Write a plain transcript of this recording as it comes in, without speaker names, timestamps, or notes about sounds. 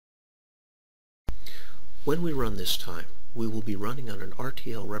When we run this time, we will be running on an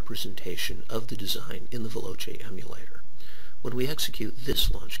RTL representation of the design in the Veloce emulator. When we execute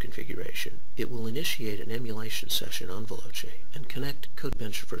this launch configuration, it will initiate an emulation session on Veloce and connect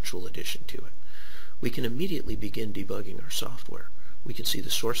CodeBench Virtual Edition to it. We can immediately begin debugging our software. We can see the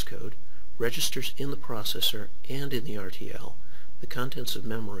source code, registers in the processor and in the RTL, the contents of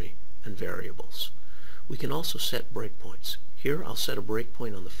memory, and variables. We can also set breakpoints. Here I'll set a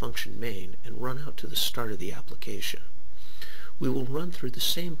breakpoint on the function main and run out to the start of the application. We will run through the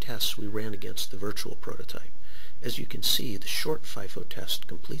same tests we ran against the virtual prototype. As you can see, the short FIFO test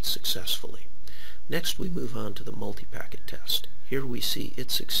completes successfully. Next we move on to the multi-packet test. Here we see it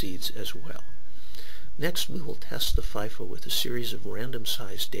succeeds as well. Next we will test the FIFO with a series of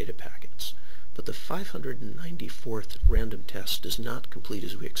random-sized data packets, but the 594th random test does not complete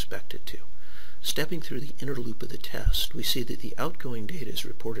as we expect it to. Stepping through the inner loop of the test, we see that the outgoing data is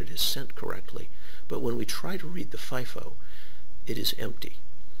reported as sent correctly, but when we try to read the FIFO, it is empty.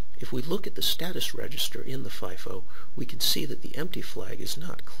 If we look at the status register in the FIFO, we can see that the empty flag is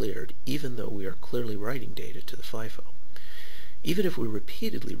not cleared, even though we are clearly writing data to the FIFO. Even if we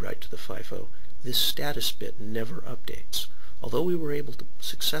repeatedly write to the FIFO, this status bit never updates. Although we were able to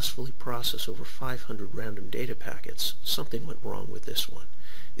successfully process over 500 random data packets, something went wrong with this one.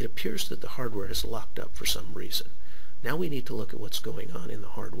 It appears that the hardware is locked up for some reason. Now we need to look at what's going on in the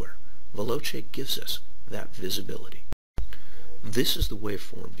hardware. Veloce gives us that visibility. This is the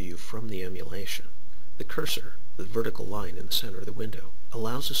waveform view from the emulation. The cursor, the vertical line in the center of the window,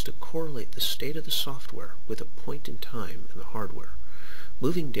 allows us to correlate the state of the software with a point in time in the hardware.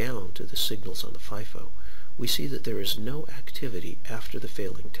 Moving down to the signals on the FIFO, we see that there is no activity after the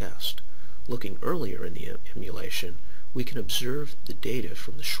failing test. Looking earlier in the emulation, we can observe the data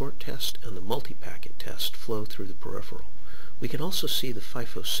from the short test and the multi-packet test flow through the peripheral. We can also see the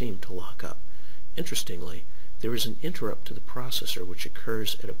FIFO seem to lock up. Interestingly, there is an interrupt to the processor which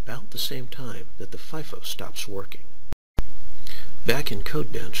occurs at about the same time that the FIFO stops working. Back in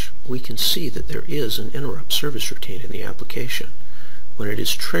CodeBench, we can see that there is an interrupt service routine in the application. When it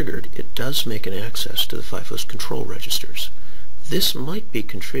is triggered, it does make an access to the FIFO's control registers. This might be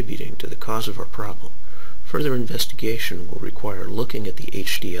contributing to the cause of our problem. Further investigation will require looking at the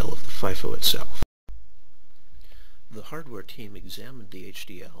HDL of the FIFO itself. The hardware team examined the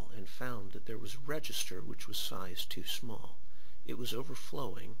HDL and found that there was a register which was sized too small. It was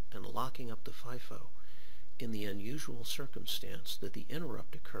overflowing and locking up the FIFO in the unusual circumstance that the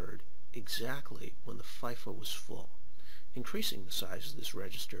interrupt occurred exactly when the FIFO was full. Increasing the size of this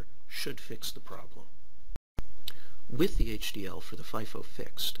register should fix the problem. With the HDL for the FIFO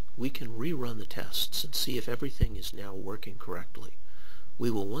fixed, we can rerun the tests and see if everything is now working correctly.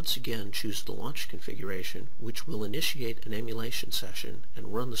 We will once again choose the launch configuration, which will initiate an emulation session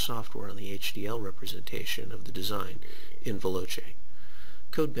and run the software on the HDL representation of the design in Veloce.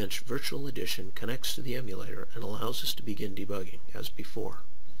 CodeBench Virtual Edition connects to the emulator and allows us to begin debugging, as before.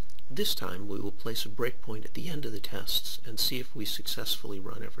 This time we will place a breakpoint at the end of the tests and see if we successfully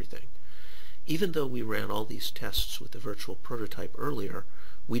run everything. Even though we ran all these tests with the virtual prototype earlier,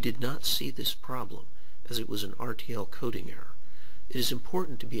 we did not see this problem, as it was an RTL coding error. It is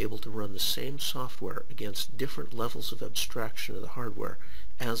important to be able to run the same software against different levels of abstraction of the hardware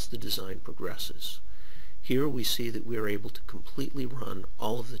as the design progresses. Here we see that we are able to completely run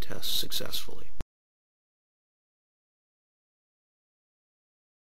all of the tests successfully.